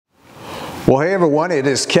Well, hey everyone, it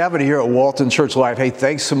is Kevin here at Walton Church Live. Hey,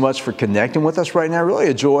 thanks so much for connecting with us right now. Really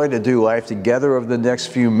a joy to do life together over the next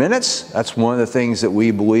few minutes. That's one of the things that we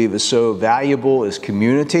believe is so valuable is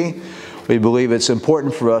community. We believe it's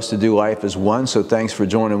important for us to do life as one, so thanks for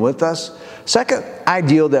joining with us. Second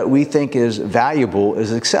ideal that we think is valuable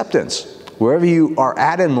is acceptance. Wherever you are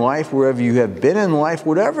at in life, wherever you have been in life,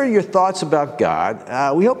 whatever your thoughts about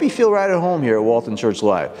God, we hope you feel right at home here at Walton Church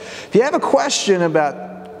Live. If you have a question about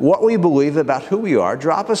what we believe about who we are,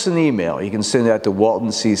 drop us an email. You can send that to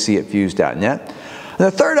waltoncc@fuse.net. And the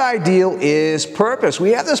third ideal is purpose.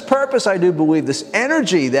 We have this purpose, I do believe, this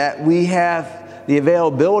energy that we have the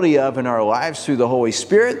availability of in our lives through the Holy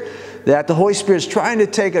Spirit, that the Holy Spirit is trying to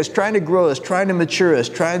take us, trying to grow us, trying to mature us,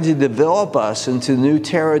 trying to develop us into new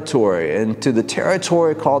territory, into the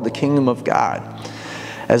territory called the Kingdom of God.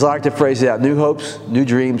 As I like to phrase it out, new hopes, new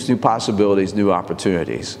dreams, new possibilities, new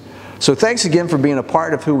opportunities. So thanks again for being a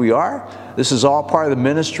part of who we are. This is all part of the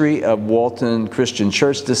ministry of Walton Christian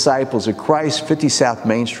Church, Disciples of Christ, 50 South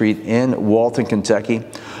Main Street in Walton, Kentucky.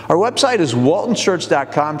 Our website is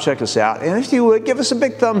waltonchurch.com. Check us out. And if you would, give us a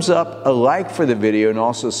big thumbs up, a like for the video, and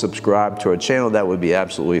also subscribe to our channel. That would be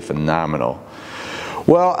absolutely phenomenal.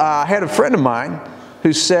 Well, I had a friend of mine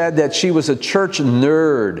who said that she was a church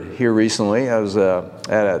nerd here recently. I was at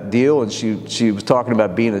a deal, and she was talking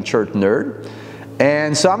about being a church nerd.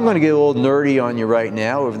 And so I'm going to get a little nerdy on you right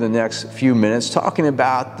now over the next few minutes, talking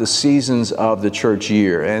about the seasons of the church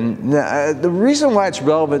year. And the reason why it's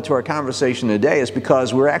relevant to our conversation today is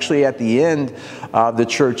because we're actually at the end of the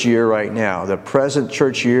church year right now. The present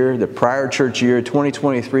church year, the prior church year,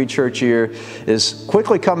 2023 church year is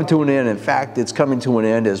quickly coming to an end. In fact, it's coming to an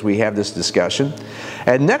end as we have this discussion.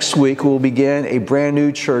 And next week, we'll begin a brand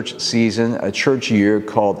new church season, a church year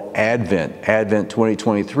called Advent. Advent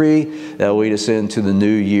 2023, that'll lead us into the new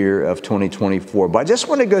year of 2024. But I just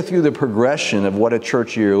want to go through the progression of what a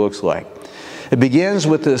church year looks like. It begins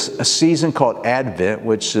with a season called Advent,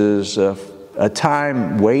 which is a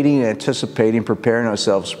time waiting, anticipating, preparing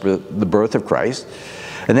ourselves for the birth of Christ.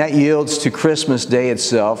 And that yields to Christmas Day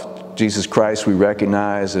itself. Jesus Christ we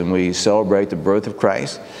recognize and we celebrate the birth of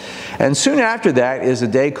Christ. And soon after that is a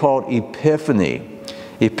day called Epiphany.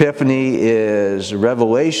 Epiphany is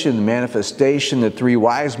revelation, the manifestation, the three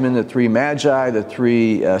wise men, the three magi, the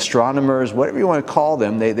three astronomers, whatever you want to call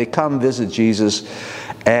them. They come visit Jesus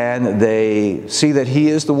and they see that he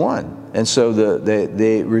is the one. And so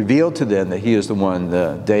they reveal to them that he is the one,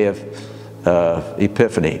 the day of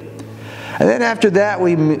Epiphany. And then after that,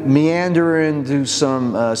 we meander into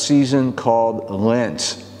some season called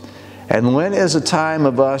Lent. And Lent is a time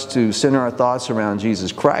of us to center our thoughts around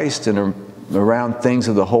Jesus Christ and around things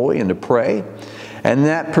of the holy and to pray. And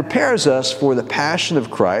that prepares us for the Passion of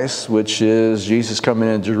Christ, which is Jesus coming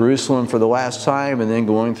into Jerusalem for the last time and then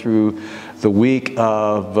going through the week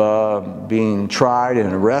of being tried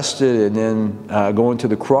and arrested and then going to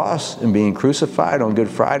the cross and being crucified on Good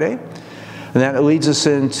Friday. And that leads us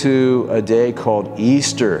into a day called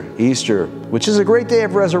Easter. Easter, which is a great day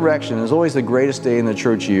of resurrection. It's always the greatest day in the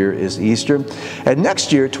church year is Easter. And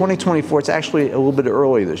next year, 2024, it's actually a little bit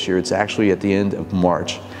early this year. It's actually at the end of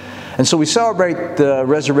March. And so we celebrate the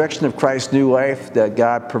resurrection of Christ's new life that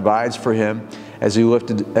God provides for him as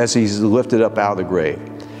he's lifted up out of the grave.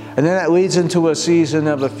 And then that leads into a season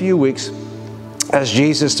of a few weeks as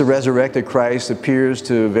Jesus, the resurrected Christ, appears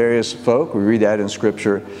to various folk. We read that in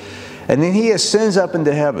Scripture. And then he ascends up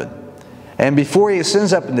into heaven. And before he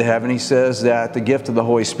ascends up into heaven, he says that the gift of the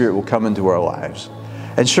Holy Spirit will come into our lives.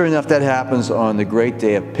 And sure enough, that happens on the great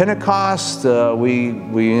day of Pentecost. We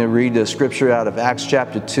read the scripture out of Acts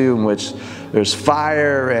chapter 2 in which there's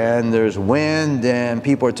fire and there's wind and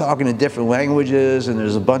people are talking in different languages and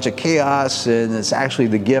there's a bunch of chaos, and it's actually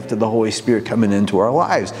the gift of the Holy Spirit coming into our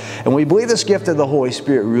lives. And we believe this gift of the Holy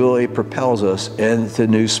Spirit really propels us into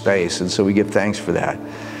new space, and so we give thanks for that.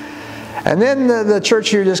 And then the church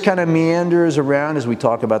here just kind of meanders around as we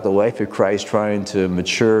talk about the life of Christ, trying to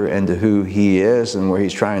mature into who he is and where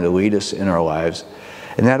he's trying to lead us in our lives.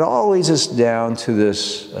 And that all leads us down to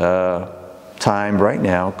this time right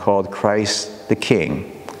now called Christ the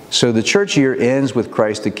King. So the church year ends with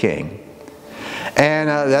Christ the King. And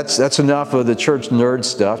that's enough of the church nerd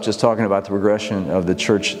stuff, just talking about the progression of the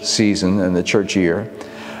church season and the church year.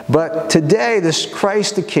 But today, this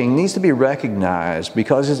Christ the King needs to be recognized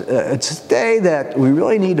because it's a day that we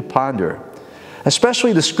really need to ponder,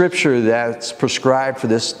 especially the scripture that's prescribed for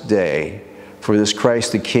this day, for this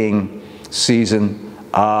Christ the King season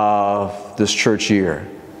of this church year.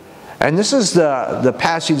 And this is the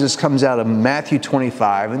passage that comes out of Matthew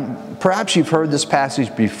 25. And perhaps you've heard this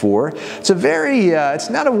passage before. It's a very, it's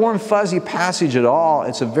not a warm, fuzzy passage at all.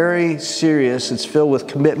 It's a very serious, it's filled with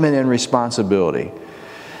commitment and responsibility.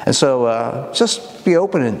 And so just be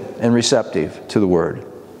open and receptive to the word.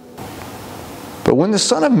 But when the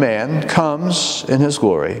Son of Man comes in his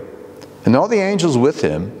glory, and all the angels with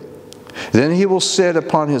him, then he will sit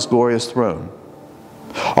upon his glorious throne.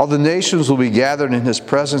 All the nations will be gathered in his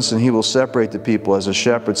presence, and he will separate the people as a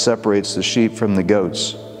shepherd separates the sheep from the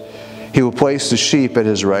goats. He will place the sheep at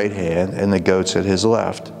his right hand and the goats at his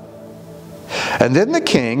left. And then the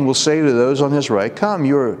king will say to those on his right, "Come,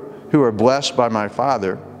 you who are blessed by my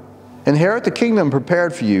Father, inherit the kingdom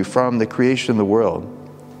prepared for you from the creation of the world.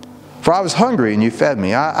 For I was hungry, and you fed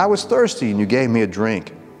me. I was thirsty, and you gave me a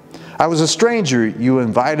drink. I was a stranger, you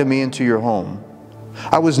invited me into your home.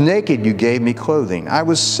 I was naked, you gave me clothing. I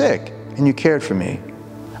was sick, and you cared for me.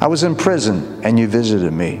 I was in prison, and you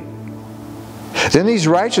visited me." Then these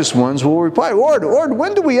righteous ones will reply, "Lord, Lord,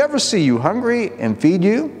 when do we ever see you hungry and feed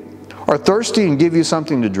you? Or thirsty and give you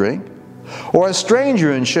something to drink? Or a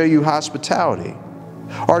stranger and show you hospitality?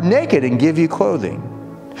 Or naked and give you clothing?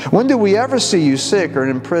 When did we ever see you sick or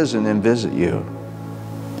in prison and visit you?"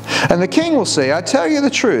 And the king will say, "I tell you the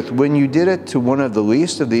truth, when you did it to one of the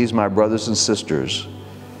least of these, my brothers and sisters,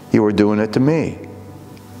 you were doing it to me."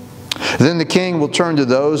 Then the king will turn to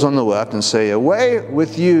those on the left and say, "Away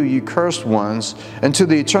with you, you cursed ones, into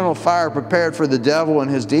the eternal fire prepared for the devil and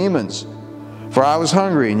his demons. For I was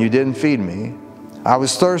hungry, and you didn't feed me. I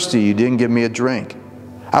was thirsty, you didn't give me a drink.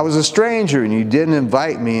 I was a stranger, and you didn't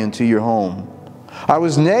invite me into your home. I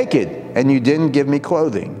was naked, and you didn't give me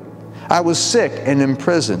clothing. I was sick and in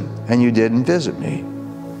prison, and you didn't visit me."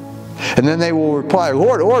 And then they will reply,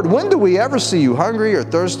 "Lord, Lord, when do we ever see you hungry or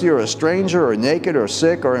thirsty or a stranger or naked or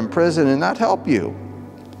sick or in prison and not help you?"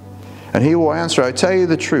 And he will answer, "I tell you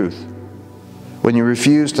the truth, when you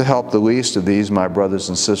refuse to help the least of these, my brothers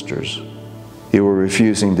and sisters, you were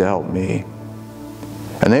refusing to help me."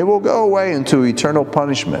 And they will go away into eternal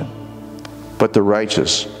punishment, but the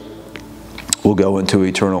righteous will go into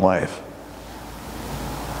eternal life.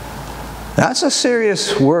 That's a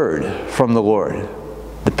serious word from the Lord.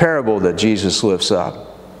 The parable that Jesus lifts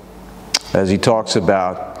up as he talks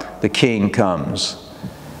about the king comes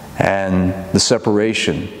and the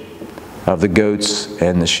separation of the goats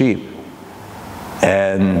and the sheep,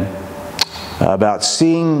 and about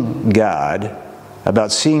seeing God,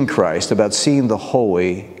 about seeing Christ, about seeing the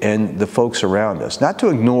holy and the folks around us. Not to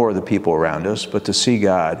ignore the people around us, but to see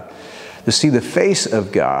God, to see the face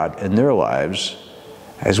of God in their lives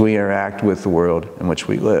as we interact with the world in which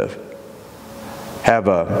we live. Have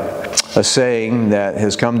a saying that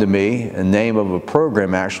has come to me, a name of a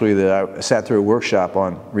program actually that I sat through a workshop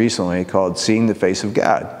on recently called Seeing the Face of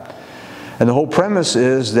God. And the whole premise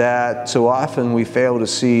is that so often we fail to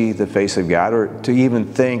see the face of God, or to even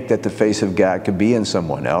think that the face of God could be in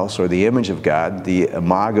someone else, or the image of God, the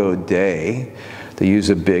imago Dei, to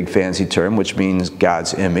use a big fancy term, which means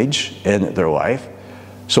God's image in their life.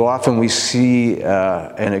 So often we see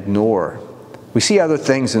and ignore. We see other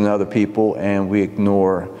things in other people, and we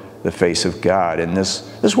ignore the face of God. And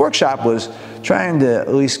this workshop was trying to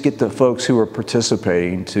at least get the folks who were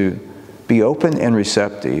participating to be open and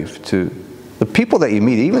receptive to the people that you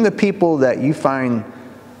meet, even the people that you find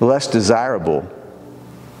less desirable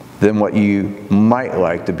than what you might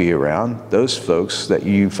like to be around, those folks that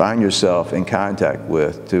you find yourself in contact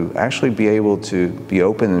with, to actually be able to be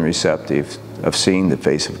open and receptive of seeing the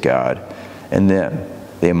face of God in them,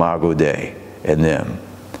 the imago Dei in them,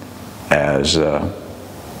 as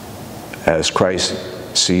Christ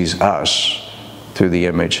sees us through the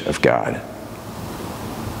image of God.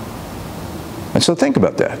 And so think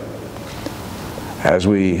about that as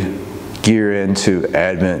we gear into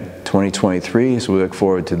Advent 2023, as we look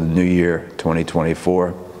forward to the new year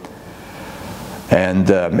 2024. And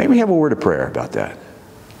maybe have a word of prayer about that.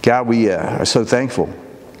 God, we are so thankful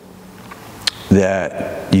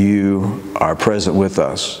that you are present with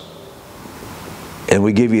us. And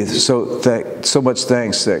we give you so much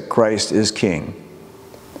thanks that Christ is King,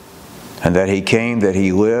 and that he came, that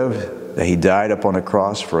he lived, that he died upon a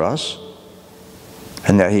cross for us,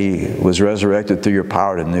 and that he was resurrected through your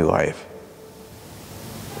power to new life.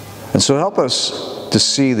 And so help us to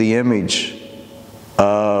see the image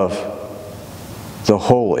of the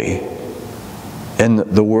holy in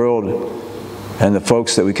the world and the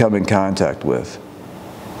folks that we come in contact with.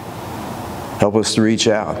 Help us to reach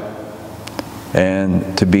out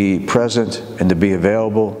and to be present and to be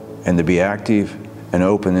available and to be active and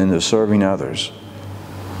open into serving others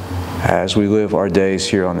as we live our days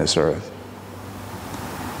here on this earth.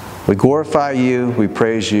 We glorify you, we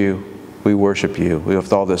praise you, we worship you. We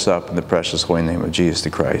lift all this up in the precious holy name of Jesus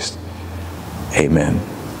the Christ. Amen.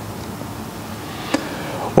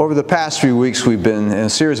 Over the past few weeks, we've been in a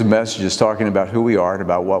series of messages talking about who we are and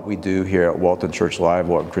about what we do here at Walton Church Live,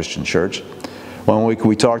 Walton Christian Church. One week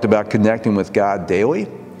we talked about connecting with God daily.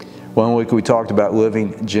 One week we talked about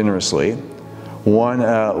living generously.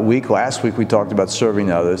 Last week we talked about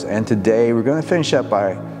serving others. And today we're going to finish up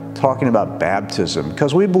by talking about baptism,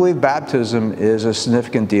 because we believe baptism is a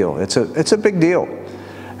significant deal. It's a big deal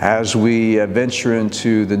as we venture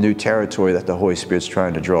into the new territory that the Holy Spirit's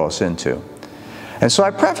trying to draw us into. And so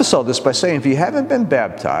I preface all this by saying, if you haven't been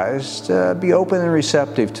baptized, be open and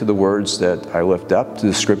receptive to the words that I lift up, to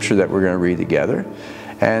the scripture that we're going to read together,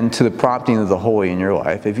 and to the prompting of the Holy in your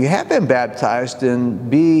life. If you have been baptized, then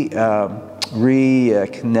be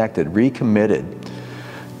recommitted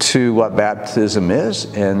to what baptism is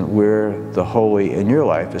and where the Holy in your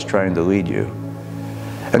life is trying to lead you.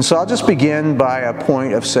 And so I'll just begin by a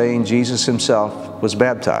point of saying Jesus himself was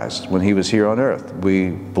baptized when he was here on earth. We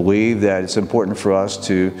believe that it's important for us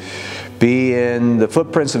to be in the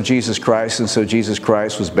footprints of Jesus Christ, and so Jesus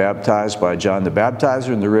Christ was baptized by John the Baptizer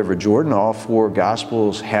in the River Jordan. All four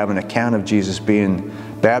Gospels have an account of Jesus being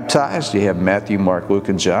baptized. You have Matthew, Mark, Luke,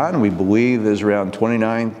 and John. We believe there's around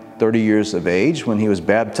 30 years of age when he was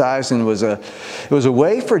baptized, and it was a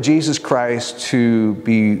way for Jesus Christ to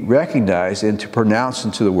be recognized and to pronounce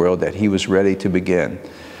into the world that he was ready to begin,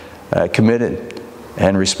 committed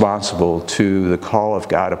and responsible to the call of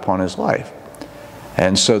God upon his life.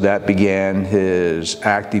 And so that began his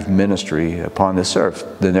active ministry upon this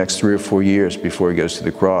earth the next 3 or 4 years before he goes to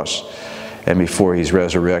the cross and before he's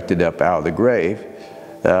resurrected up out of the grave.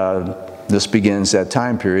 This begins that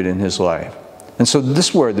time period in his life. And so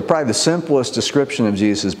this word, probably the simplest description of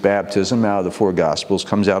Jesus' baptism out of the four Gospels,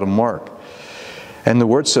 comes out of Mark. And the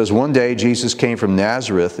word says, one day Jesus came from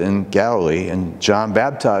Nazareth in Galilee, and John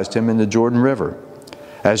baptized him in the Jordan River.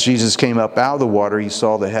 As Jesus came up out of the water, he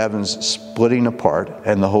saw the heavens splitting apart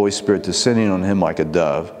and the Holy Spirit descending on him like a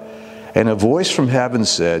dove. And a voice from heaven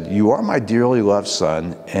said, "You are my dearly loved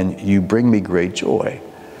Son, and you bring me great joy."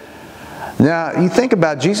 Now, you think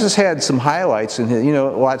about it, Jesus had some highlights in his,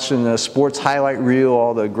 watching a sports highlight reel,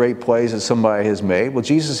 all the great plays that somebody has made. Well,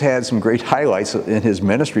 Jesus had some great highlights in his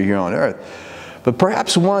ministry here on earth. But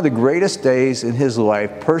perhaps one of the greatest days in his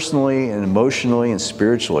life, personally and emotionally and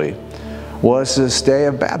spiritually, was this day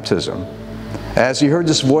of baptism. As he heard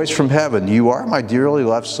this voice from heaven, "You are my dearly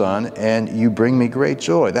loved Son, and you bring me great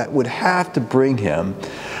joy." That would have to bring him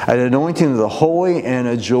an anointing of the Holy and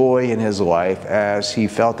a joy in his life as he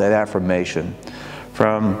felt that affirmation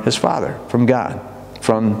from his Father, from God,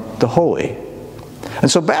 from the Holy. And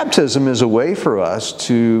so baptism is a way for us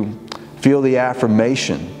to feel the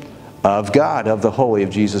affirmation of God, of the Holy, of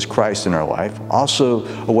Jesus Christ in our life. Also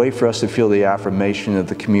a way for us to feel the affirmation of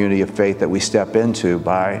the community of faith that we step into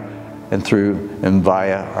by and through and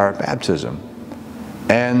via our baptism.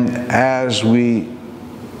 And as we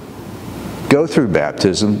go through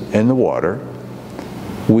baptism in the water,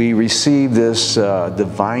 we receive this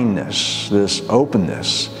divineness, this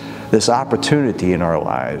openness, this opportunity in our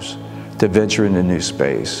lives to venture into new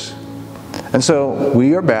space. And so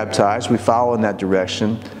we are baptized, we follow in that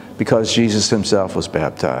direction because Jesus himself was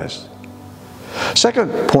baptized. Second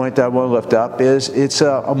point that I want to lift up is it's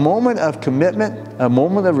a moment of commitment, a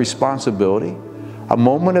moment of responsibility, a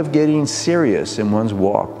moment of getting serious in one's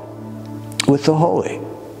walk with the Holy.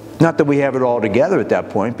 Not that we have it all together at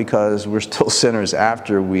that point, because we're still sinners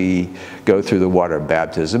after we go through the water of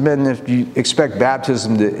baptism. And if you expect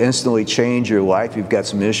baptism to instantly change your life, you've got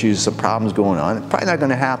some issues, some problems going on, it's probably not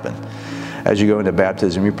going to happen as you go into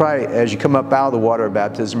baptism. You probably, as you come up out of the water of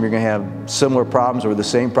baptism, you're going to have similar problems or the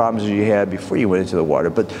same problems as you had before you went into the water.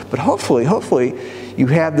 But hopefully you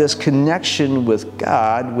have this connection with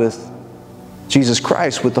God, with Jesus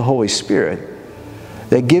Christ, with the Holy Spirit,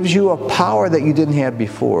 that gives you a power that you didn't have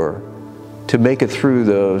before to make it through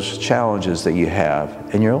those challenges that you have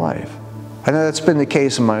in your life. I know that's been the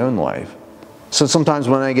case in my own life. So sometimes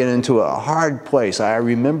when I get into a hard place, I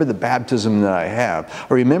remember the baptism that I have.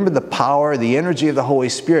 I remember the power, the energy of the Holy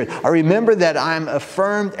Spirit. I remember that I'm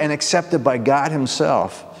affirmed and accepted by God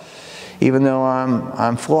himself, even though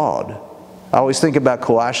I'm flawed. I always think about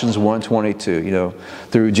Colossians 1:22.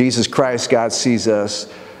 Through Jesus Christ, God sees us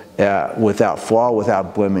without flaw,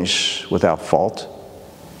 without blemish, without fault.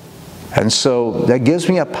 And so that gives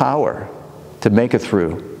me a power to make it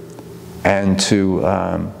through and to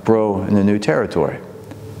grow in the new territory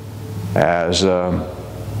as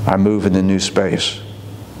I move in the new space.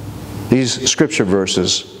 These scripture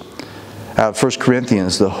verses out of 1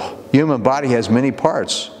 Corinthians, the human body has many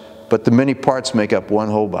parts, but the many parts make up one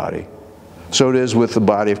whole body. So it is with the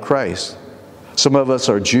body of Christ. Some of us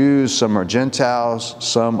are Jews, some are Gentiles,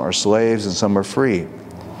 some are slaves, and some are free.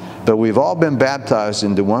 But we've all been baptized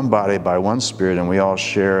into one body by one Spirit, and we all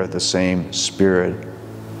share the same Spirit.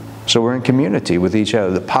 So we're in community with each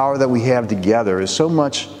other. The power that we have together is so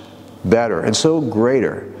much better and so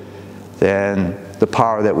greater than the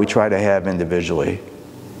power that we try to have individually.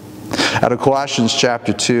 Out of Colossians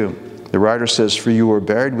chapter 2, the writer says, "For you were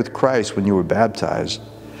buried with Christ when you were baptized,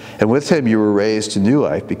 and with him you were raised to new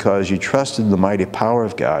life because you trusted in the mighty power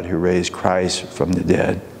of God who raised Christ from the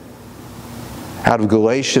dead." Out of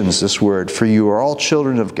Galatians, this word, "For you are all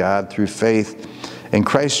children of God through faith in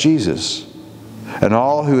Christ Jesus. And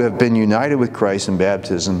all who have been united with Christ in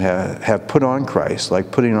baptism have put on Christ,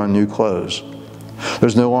 like putting on new clothes.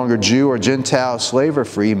 There's no longer Jew or Gentile, slave or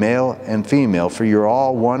free, male and female, for you're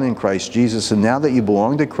all one in Christ Jesus. And now that you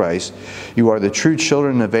belong to Christ, you are the true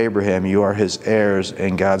children of Abraham. You are his heirs,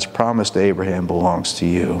 and God's promise to Abraham belongs to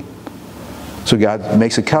you." So God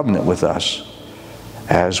makes a covenant with us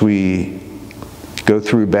as we go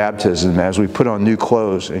through baptism, as we put on new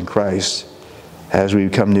clothes in Christ, as we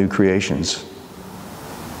become new creations.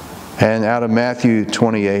 And out of Matthew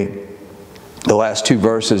 28, the last two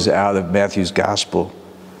verses out of Matthew's Gospel,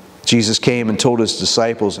 Jesus came and told his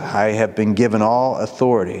disciples, "I have been given all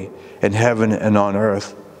authority in heaven and on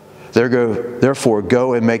earth. Therefore,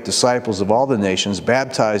 go and make disciples of all the nations,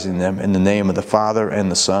 baptizing them in the name of the Father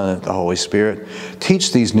and the Son and the Holy Spirit.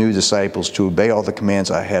 Teach these new disciples to obey all the commands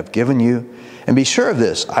I have given you. And be sure of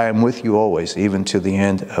this, I am with you always, even to the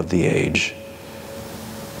end of the age."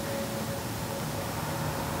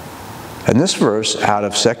 And this verse out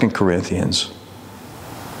of 2 Corinthians.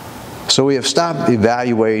 So we have stopped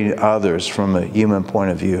evaluating others from a human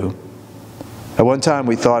point of view. At one time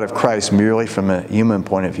we thought of Christ merely from a human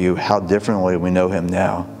point of view. How differently we know him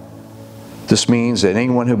now. This means that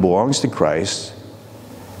anyone who belongs to Christ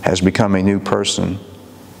has become a new person.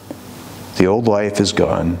 The old life is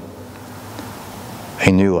gone.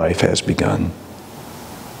 A new life has begun.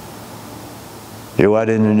 You're led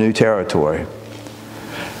into new territory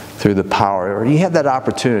through the power, or you have that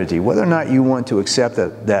opportunity. Whether or not you want to accept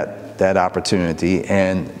that opportunity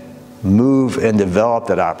and move and develop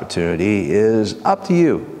that opportunity is up to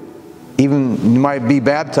you. Even you might be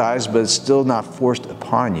baptized, but it's still not forced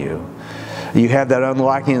upon you. You have that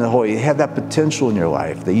unlocking in the Holy. You have that potential in your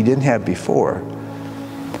life that you didn't have before.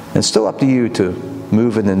 It's still up to you to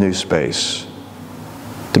move in the new space,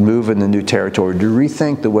 to move in the new territory, to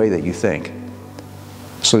rethink the way that you think,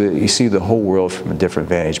 so that you see the whole world from a different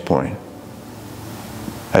vantage point.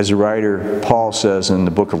 As the writer Paul says in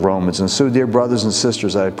the book of Romans, "And so, dear brothers and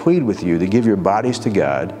sisters, I plead with you to give your bodies to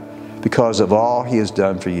God because of all he has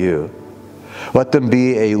done for you. Let them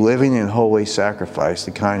be a living and holy sacrifice,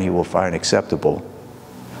 the kind he will find acceptable.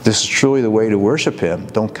 This is truly the way to worship him.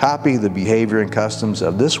 Don't copy the behavior and customs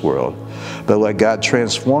of this world, but let God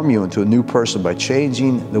transform you into a new person by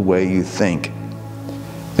changing the way you think.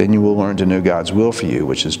 Then you will learn to know God's will for you,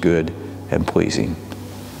 which is good and pleasing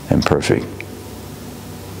and perfect."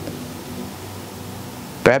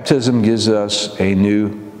 Baptism gives us a new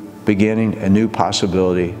beginning, a new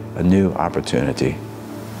possibility, a new opportunity.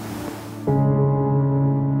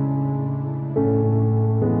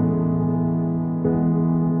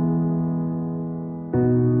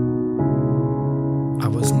 I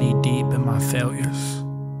was knee-deep in my failures,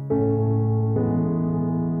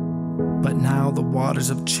 but now the waters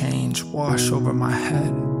of change wash over my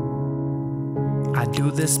head. I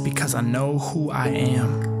do this because I know who I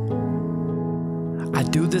am. I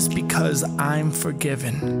do this because I'm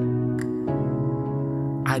forgiven.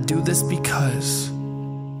 I do this because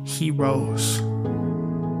he rose.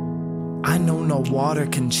 I know no water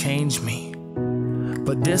can change me,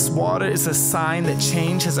 but this water is a sign that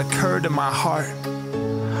change has occurred in my heart.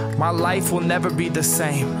 My life will never be the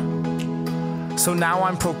same. So now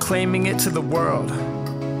I'm proclaiming it to the world.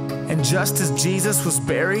 And just as Jesus was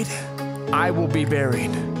buried, I will be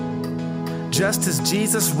buried. Just as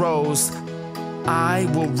Jesus rose, I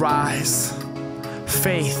will rise.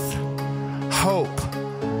 Faith, hope,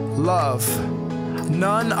 love,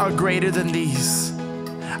 none are greater than these.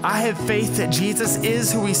 I have faith that Jesus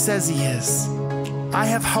is who he says he is. I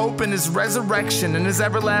have hope in his resurrection and his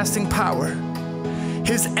everlasting power.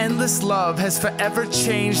 His endless love has forever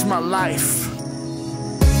changed my life.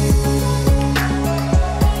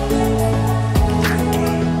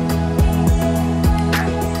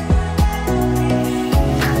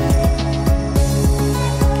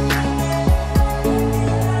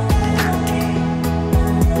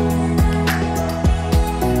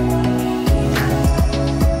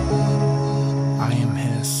 I am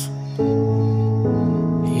his.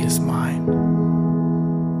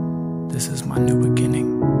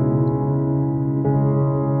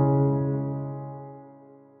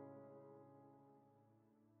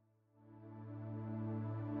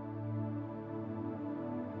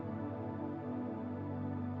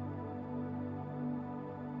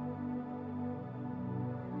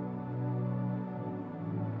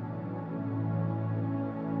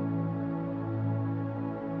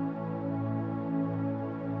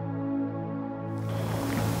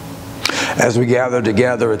 As we gather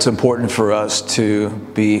together, it's important for us to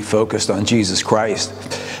be focused on Jesus Christ.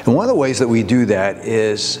 And one of the ways that we do that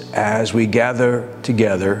is as we gather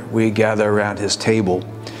together, we gather around his table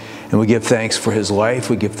and we give thanks for his life,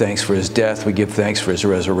 we give thanks for his death, we give thanks for his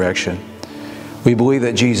resurrection. We believe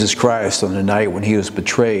that Jesus Christ, on the night when he was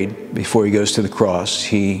betrayed, before he goes to the cross,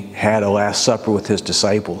 he had a Last Supper with his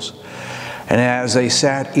disciples. And as they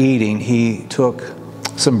sat eating, he took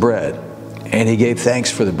some bread and he gave thanks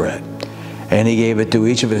for the bread. And he gave it to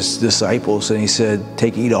each of his disciples and he said,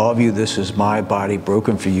 "Take, eat all of you, this is my body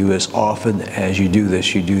broken for you. As often as you do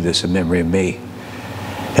this in memory of me."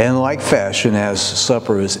 And in like fashion, as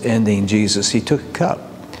supper is ending, he took a cup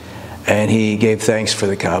and he gave thanks for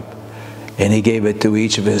the cup. And he gave it to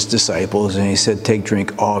each of his disciples and he said, "Take,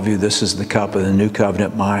 drink all of you, this is the cup of the new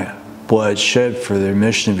covenant, my blood shed for the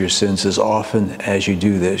remission of your sins. As often as you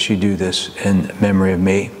do this in memory of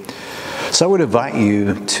me." So I would invite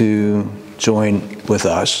you to join with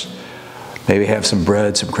us. Maybe have some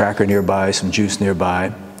bread, some cracker nearby, some juice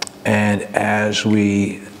nearby. And as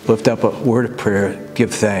we lift up a word of prayer,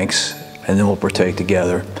 give thanks, and then we'll partake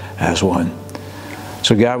together as one.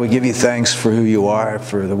 So God, we give you thanks for who you are,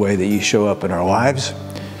 for the way that you show up in our lives.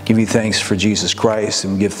 Give you thanks for Jesus Christ,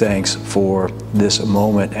 and give thanks for this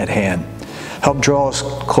moment at hand. Help draw us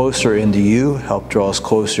closer into you. Help draw us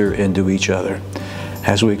closer into each other.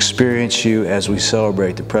 As we experience you, as we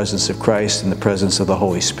celebrate the presence of Christ and the presence of the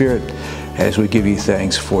Holy Spirit, as we give you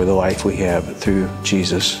thanks for the life we have through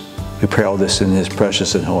Jesus. We pray all this in his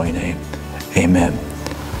precious and holy name. Amen.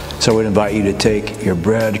 So I would invite you to take your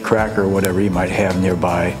bread, cracker, whatever you might have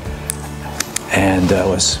nearby, and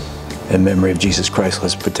let's, in memory of Jesus Christ,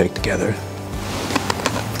 let's partake together.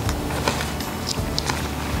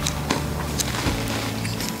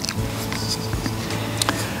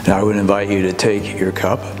 Now I would invite you to take your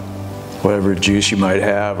cup, whatever juice you might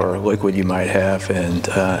have or liquid you might have, and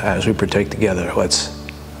as we partake together, let's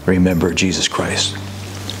remember Jesus Christ.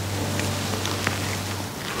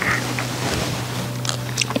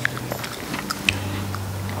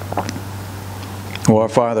 O our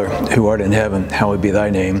Father, who art in heaven, hallowed be thy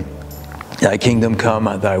name. Thy kingdom come,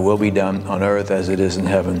 thy will be done on earth as it is in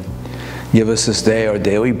heaven. Give us this day our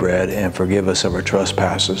daily bread, and forgive us of our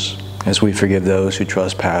trespasses, as we forgive those who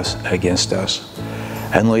trespass against us.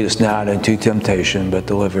 And lead us not into temptation, but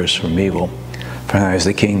deliver us from evil. For thine is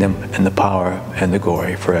the kingdom, and the power, and the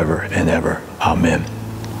glory, forever and ever. Amen.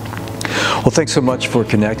 Well, thanks so much for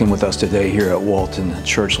connecting with us today here at Walton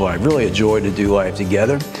Church Live. Really a joy to do life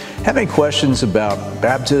together. Have any questions about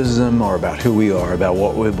baptism or about who we are, about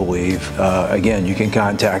what we believe, again, you can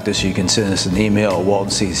contact us. You can send us an email at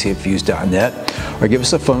waltoncc@fuse.net or give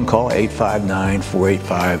us a phone call,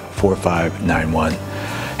 859-485-4591.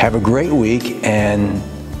 Have a great week and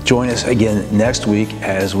join us again next week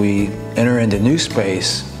as we enter into new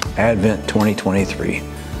space, Advent 2023.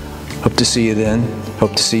 Hope to see you then.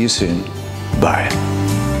 Hope to see you soon. Bye.